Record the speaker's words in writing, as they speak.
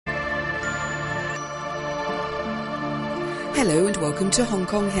Hello and welcome to Hong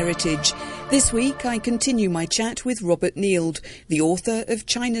Kong Heritage. This week I continue my chat with Robert Neild, the author of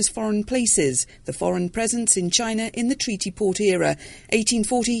China's Foreign Places, the foreign presence in China in the treaty port era,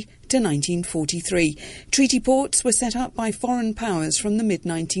 1840 to 1943. Treaty ports were set up by foreign powers from the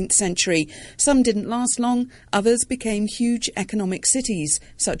mid-19th century. Some didn't last long, others became huge economic cities,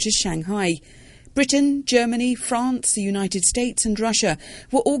 such as Shanghai. Britain, Germany, France, the United States and Russia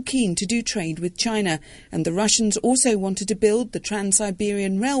were all keen to do trade with China, and the Russians also wanted to build the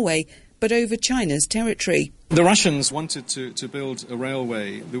Trans-Siberian Railway, but over China's territory. The Russians wanted to build a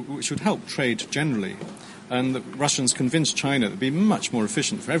railway which would help trade generally, and the Russians convinced China it would be much more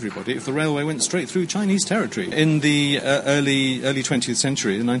efficient for everybody if the railway went straight through Chinese territory in the early 20th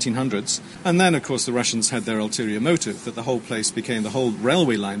century, the 1900s. And then, of course, the Russians had their ulterior motive, that the whole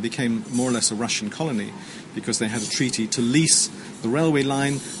railway line became more or less a Russian colony, because they had a treaty to lease the railway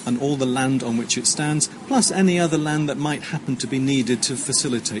line and all the land on which it stands, plus any other land that might happen to be needed to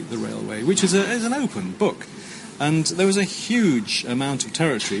facilitate the railway, which is an open book. And there was a huge amount of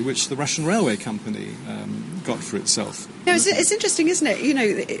territory which the Russian Railway Company got for itself. No, it's interesting, isn't it? You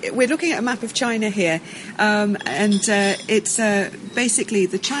know, we're looking at a map of China here, and it's basically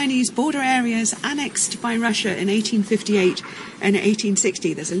the Chinese border areas annexed by Russia in 1858 and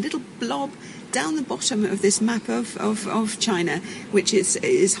 1860. There's a little blob down the bottom of this map of China, which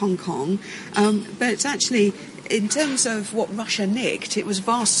is Hong Kong. But actually, in terms of what Russia nicked, it was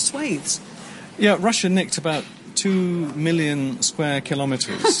vast swathes. Yeah, Russia nicked about 2 million square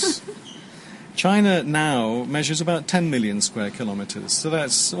kilometres. China now measures about 10 million square kilometres, so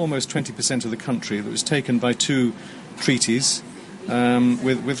that's almost 20% of the country that was taken by two treaties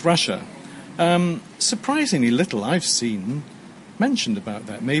with Russia. Surprisingly little I've seen mentioned about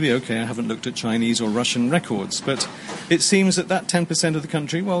that. Maybe, I haven't looked at Chinese or Russian records, but it seems that 10% of the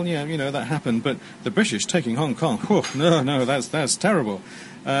country, well, yeah, that happened, but the British taking Hong Kong, no, that's terrible.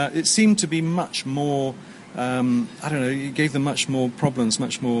 It seemed to be much more, it gave them much more problems,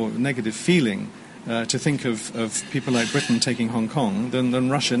 much more negative feeling to think of people like Britain taking Hong Kong than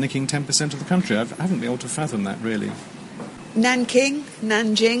Russia nicking 10% of the country. I haven't been able to fathom that, really.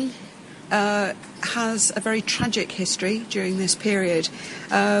 Nanjing, has a very tragic history during this period,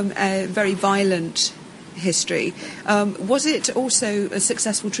 a very violent history. Was it also a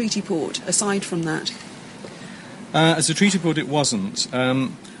successful treaty port, aside from that? As a treaty port, it wasn't.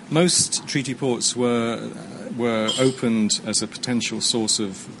 Most treaty ports were opened as a potential source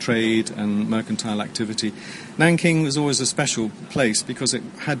of trade and mercantile activity. Nanking was always a special place because it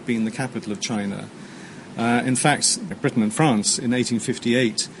had been the capital of China. In fact, Britain and France in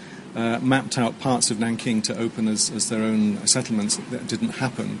 1858 mapped out parts of Nanking to open as their own settlements. That didn't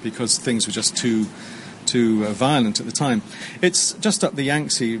happen because things were just too violent at the time. It's just up the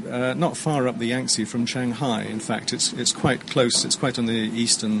Yangtze, not far up the Yangtze from Shanghai. In fact, it's quite close. It's quite on the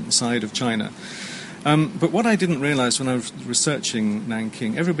eastern side of China. But what I didn't realize when I was researching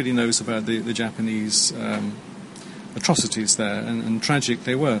Nanking, everybody knows about the Japanese atrocities there, and tragic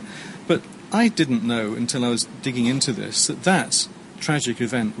they were. But I didn't know until I was digging into this that tragic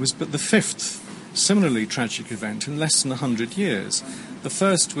event was but the fifth similarly tragic event in less than 100 years. The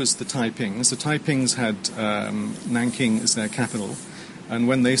first was the Taipings. The Taipings had Nanking as their capital, and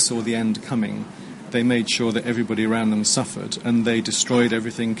when they saw the end coming, they made sure that everybody around them suffered, and they destroyed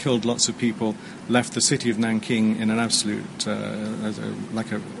everything, killed lots of people, left the city of Nanking in an absolute,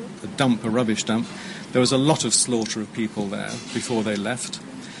 like a dump, a rubbish dump. There was a lot of slaughter of people there before they left.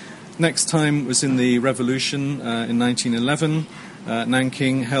 Next time was in the revolution in 1911.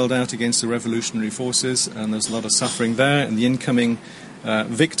 Nanking held out against the revolutionary forces, and there's a lot of suffering there, and the incoming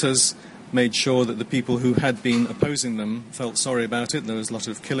victors made sure that the people who had been opposing them felt sorry about it. There was a lot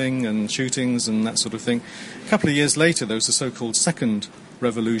of killing and shootings and that sort of thing. A couple of years later, there was the so-called Second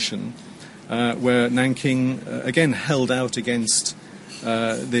Revolution, where Nanking again held out against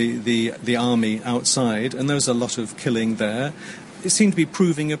the army outside, and there was a lot of killing there. It seemed to be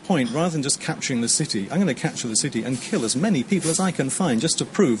proving a point. Rather than just capturing the city, I'm going to capture the city and kill as many people as I can find just to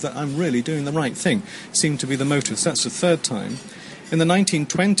prove that I'm really doing the right thing. Seemed to be the motive. So that's the third time. In the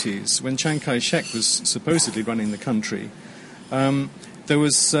 1920s, when Chiang Kai-shek was supposedly running the country, there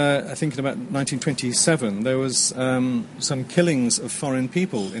was, I think in about 1927, there was some killings of foreign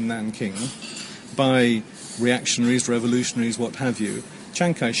people in Nanking by reactionaries, revolutionaries, what have you.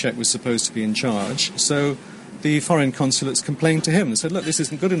 Chiang Kai-shek was supposed to be in charge, so the foreign consulates complained to him and said, look, this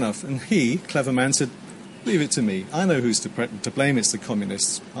isn't good enough. And he, clever man, said, leave it to me. I know who's to blame. It's the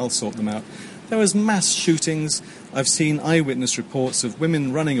communists. I'll sort them out. There was mass shootings. I've seen eyewitness reports of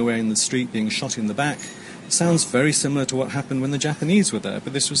women running away in the street being shot in the back. It sounds very similar to what happened when the Japanese were there,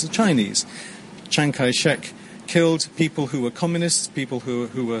 but this was the Chinese. Chiang Kai-shek killed people who were communists, people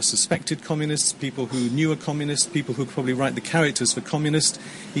who were suspected communists, people who knew a communist, people who could probably write the characters for communist.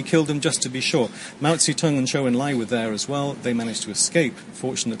 He killed them just to be sure. Mao Zedong and Zhou Enlai were there as well. They managed to escape,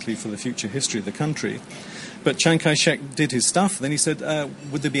 fortunately for the future history of the country. But Chiang Kai-shek did his stuff. Then he said,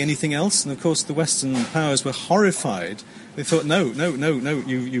 would there be anything else? And, of course, the Western powers were horrified. They thought, no,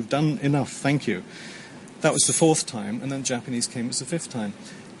 you've done enough, thank you. That was the fourth time, and then the Japanese came as the fifth time.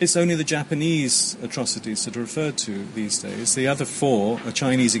 It's only the Japanese atrocities that are referred to these days. The other four are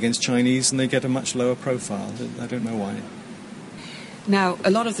Chinese against Chinese, and they get a much lower profile. I don't know why. Now, a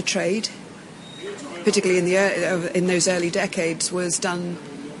lot of the trade, particularly in those early decades, was done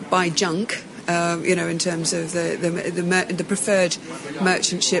by junk. In terms of the preferred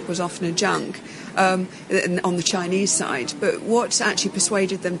merchant ship was often a junk on the Chinese side. But what actually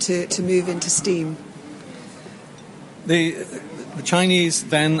persuaded them to move into steam? The Chinese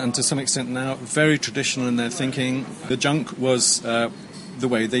then, and to some extent now, very traditional in their thinking. The junk was the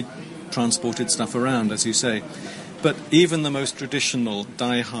way they transported stuff around, as you say. But even the most traditional,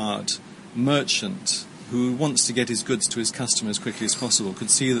 die-hard merchant who wants to get his goods to his customer as quickly as possible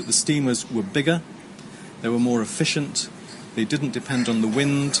could see that the steamers were bigger, they were more efficient, they didn't depend on the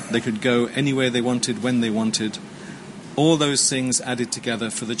wind, they could go anywhere they wanted, when they wanted. All those things added together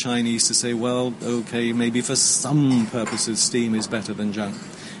for the Chinese to say, well, okay, maybe for some purposes steam is better than junk.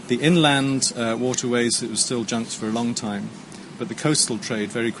 The inland waterways, it was still junks for a long time, but the coastal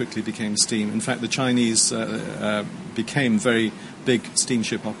trade very quickly became steam. In fact, the Chinese became very big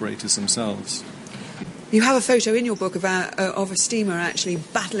steamship operators themselves. You have a photo in your book of a steamer actually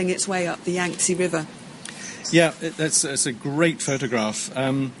battling its way up the Yangtze River. Yeah, it's a great photograph.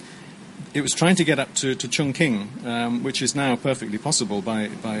 It was trying to get up to Chongqing, which is now perfectly possible by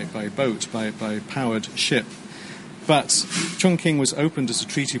boat, by powered ship. But Chongqing was opened as a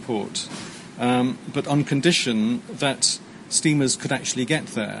treaty port, but on condition that steamers could actually get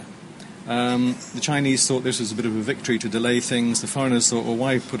there. The Chinese thought this was a bit of a victory to delay things. The foreigners thought, well,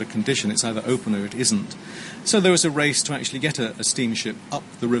 why put a condition? It's either open or it isn't. So there was a race to actually get a steamship up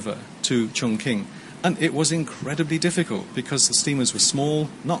the river to Chongqing. And it was incredibly difficult because the steamers were small,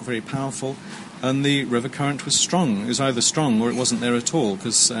 not very powerful, and the river current was strong. It was either strong or it wasn't there at all,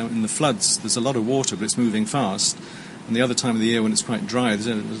 because in the floods there's a lot of water, but it's moving fast. And the other time of the year when it's quite dry,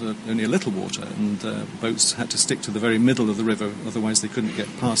 there's only a little water, and boats had to stick to the very middle of the river, otherwise they couldn't get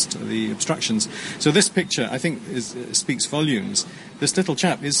past the obstructions. So this picture, I think, speaks volumes. This little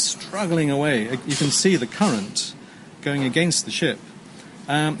chap is struggling away. You can see the current going against the ship.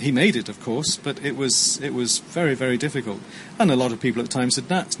 He made it, of course, but it was very, very difficult. And a lot of people at the time said,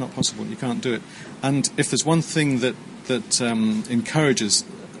 "No, it's not possible, you can't do it." And if there's one thing that encourages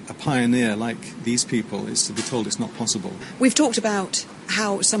a pioneer like these people, is to be told it's not possible. We've talked about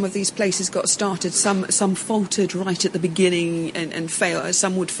how some of these places got started. Some faltered right at the beginning and failed.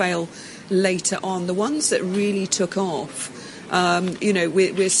 Some would fail later on. The ones that really took off,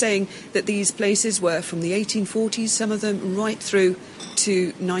 we're saying that these places were from the 1840s, some of them right through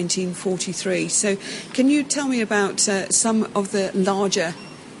to 1943. So can you tell me about some of the larger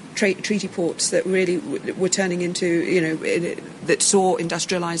treaty ports that really were turning into, that saw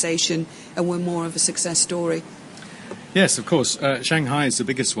industrialisation and were more of a success story? Yes, of course. Shanghai is the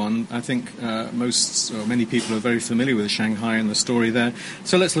biggest one. I think many people are very familiar with Shanghai and the story there.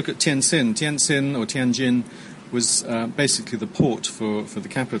 So let's look at Tianjin. Tianjin was basically the port for the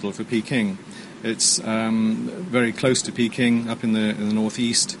capital, for Peking. It's very close to Peking, up in the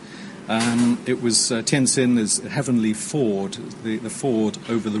northeast. It was Tianjin is Heavenly Ford, the ford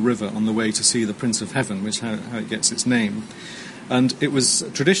over the river on the way to see the Prince of Heaven, which is how it gets its name. And it was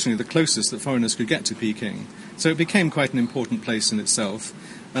traditionally the closest that foreigners could get to Peking. So it became quite an important place in itself.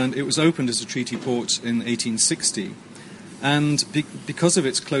 And it was opened as a treaty port in 1860. And because of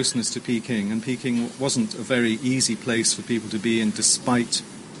its closeness to Peking, and Peking wasn't a very easy place for people to be in despite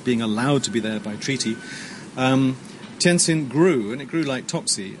being allowed to be there by treaty, Tianjin grew, and it grew like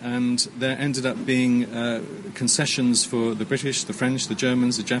topsy, and there ended up being concessions for the British, the French, the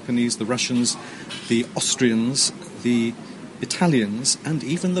Germans, the Japanese, the Russians, the Austrians, the Italians, and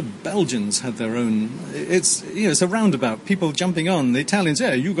even the Belgians had their own. It's a roundabout. People jumping on. The Italians,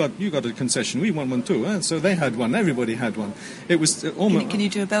 you got a concession. We want one too. So they had one. Everybody had one. It was almost. Can you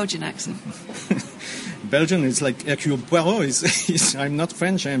do a Belgian accent? Belgian is like Hercule Poirot. I'm not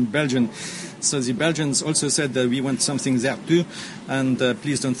French. I'm Belgian. So the Belgians also said that we want something there too, and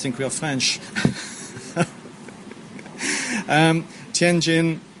please don't think we are French.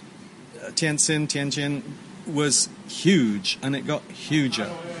 Tianjin was huge, and it got huger.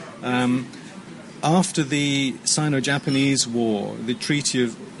 After the Sino-Japanese War, the Treaty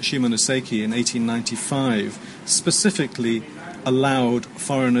of Shimonoseki in 1895 specifically allowed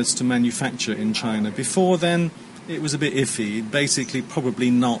foreigners to manufacture in China. Before then, it was a bit iffy. Basically, probably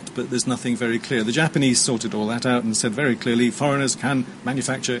not, but there's nothing very clear. The Japanese sorted all that out and said very clearly, foreigners can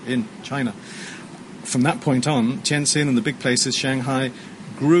manufacture in China. From that point on, Tianjin and the big places, Shanghai,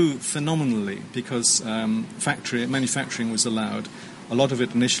 grew phenomenally because manufacturing was allowed. A lot of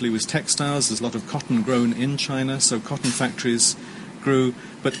it initially was textiles. There's a lot of cotton grown in China, so cotton factories grew,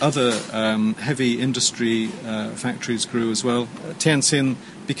 but other heavy industry factories grew as well. Tianjin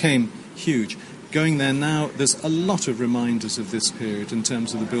became huge. Going there now, there's a lot of reminders of this period in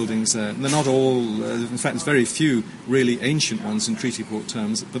terms of the buildings there. They're not all, in fact, there's very few really ancient ones in treaty port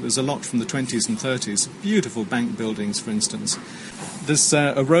terms, but there's a lot from the 20s and 30s. Beautiful bank buildings, for instance. There's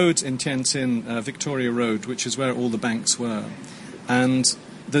a road in Tianjin, Victoria Road, which is where all the banks were. And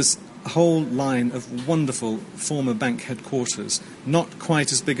there's a whole line of wonderful former bank headquarters, not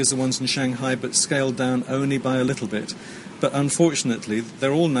quite as big as the ones in Shanghai, but scaled down only by a little bit. But unfortunately,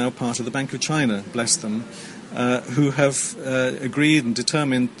 they're all now part of the Bank of China, bless them, who have agreed and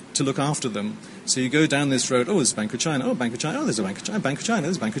determined to look after them. So you go down this road, there's a Bank of China, Bank of China, there's a Bank of China, Bank of China,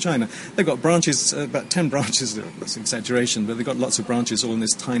 there's a Bank of China. They've got branches, about 10 branches, that's an exaggeration, but they've got lots of branches all in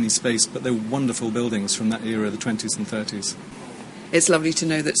this tiny space, but they're wonderful buildings from that era, the 20s and 30s. It's lovely to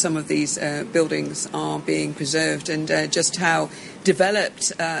know that some of these buildings are being preserved and just how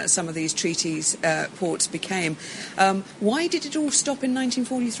developed some of these treaties ports became. Why did it all stop in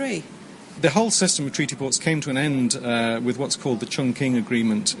 1943? The whole system of treaty ports came to an end with what's called the Chongqing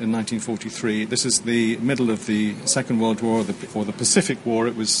Agreement in 1943. This is the middle of the Second World War, or the Pacific War,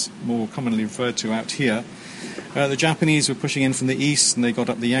 it was more commonly referred to out here. The Japanese were pushing in from the east, and they got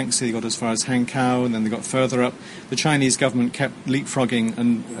up the Yangtze, they got as far as Hankow, and then they got further up. The Chinese government kept leapfrogging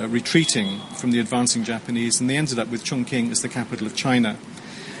and retreating from the advancing Japanese, and they ended up with Chongqing as the capital of China.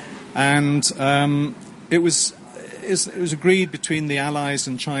 And it was agreed between the Allies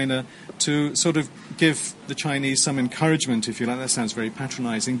and China to sort of give the Chinese some encouragement, if you like. That sounds very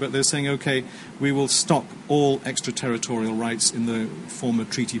patronizing, but they're saying, okay, we will stop all extraterritorial rights in the former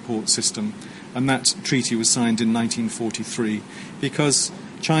treaty port system. And that treaty was signed in 1943 because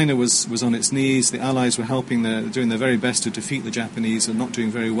China was on its knees. The Allies were doing their very best to defeat the Japanese and not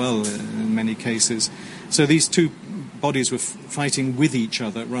doing very well in many cases. So these two bodies were fighting with each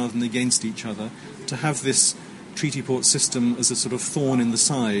other rather than against each other. To have this treaty port system as a sort of thorn in the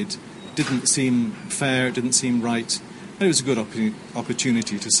side didn't seem fair, it didn't seem right. And it was a good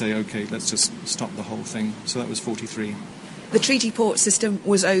opportunity to say, okay, let's just stop the whole thing. So that was 43. The treaty port system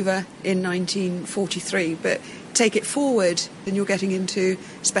was over in 1943, but take it forward and you're getting into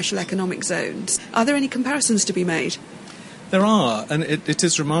special economic zones. Are there any comparisons to be made? There are, and it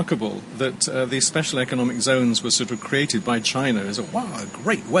is remarkable that these special economic zones were sort of created by China as a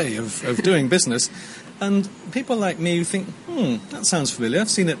great way of doing business. And people like me who think, that sounds familiar, I've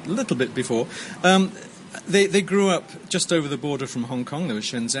seen it a little bit before. They grew up just over the border from Hong Kong. There was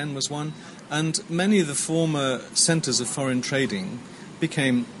Shenzhen was one. And many of the former centres of foreign trading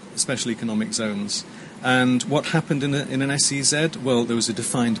became special economic zones. And what happened in an SEZ? Well, there was a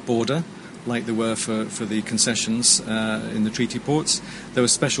defined border, like there were for the concessions in the treaty ports. There were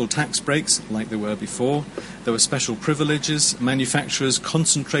special tax breaks, like there were before. There were special privileges. Manufacturers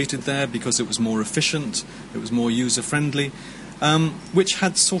concentrated there because it was more efficient, it was more user-friendly, which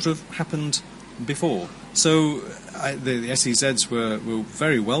had sort of happened before. So the SEZs were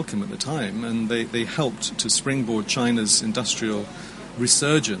very welcome at the time, and they helped to springboard China's industrial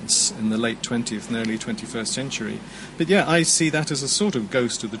resurgence in the late 20th and early 21st century. But yeah, I see that as a sort of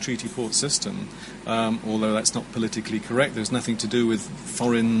ghost of the treaty port system, although that's not politically correct. There's nothing to do with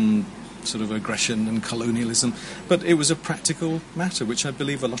foreign sort of aggression and colonialism, but it was a practical matter, which I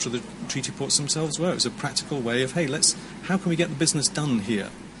believe a lot of the treaty ports themselves were. It was a practical way of, hey, how can we get the business done here?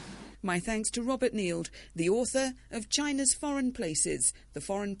 My thanks to Robert Neild, the author of China's Foreign Places, the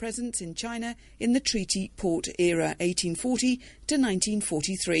foreign presence in China in the treaty port era, 1840 to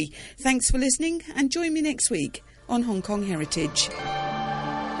 1943. Thanks for listening, and join me next week on Hong Kong Heritage.